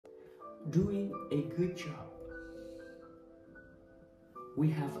Doing a good job. We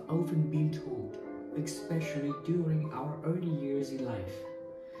have often been told, especially during our early years in life,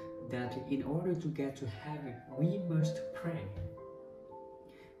 that in order to get to heaven, we must pray.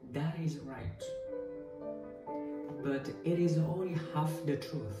 That is right. But it is only half the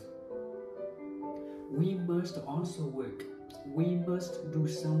truth. We must also work. We must do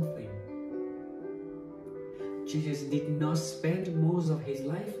something. Jesus did not spend most of his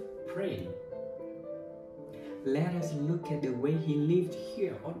life praying. Let us look at the way he lived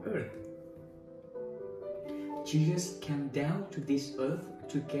here on earth. Jesus came down to this earth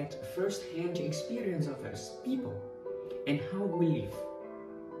to get first-hand experience of us people and how we live.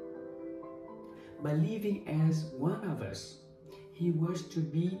 By living as one of us, he was to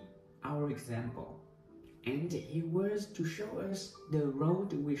be our example, and he was to show us the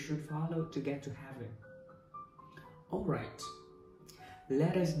road we should follow to get to heaven. Alright,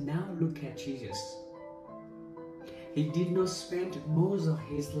 let us now look at Jesus. He did not spend most of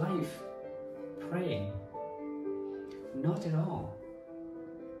his life praying. Not at all.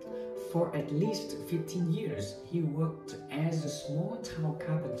 For at least 15 years, he worked as a small-town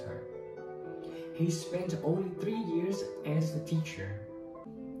carpenter. He spent only 3 years as a teacher.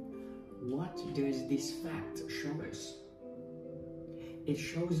 What does this fact show us? It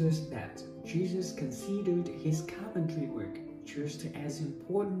shows us that Jesus considered his carpentry work just as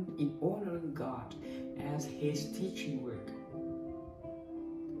important in honoring God as his teaching work.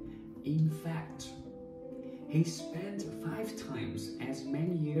 In fact, he spent 5 times as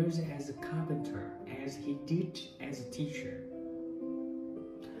many years as a carpenter as he did as a teacher.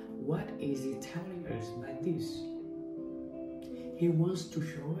 What is he telling us by this? He wants to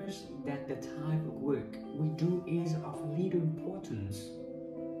show us that the type of work we do is of little importance.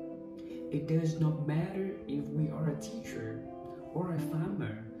 It does not matter if we are a teacher, or a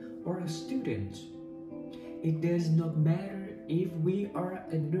farmer, or a student. It does not matter if we are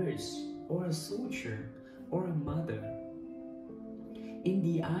a nurse, or a soldier, or a mother. In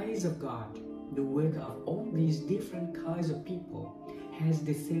the eyes of God, the work of all these different kinds of people has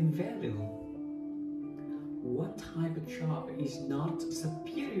the same value. One type of job is not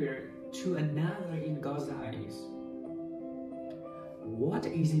superior to another in God's eyes. What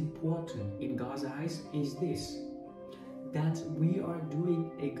is important in God's eyes is this, that we are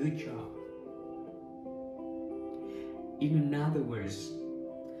doing a good job. In other words,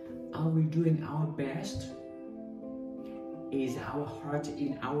 are we doing our best? Is our heart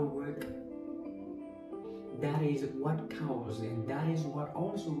in our work? That is what counts, and that is what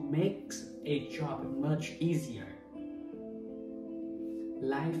also makes a job much easier.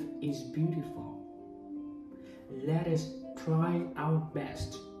 Life is beautiful. Let us try our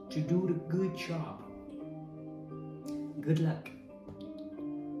best to do the good job. Good luck.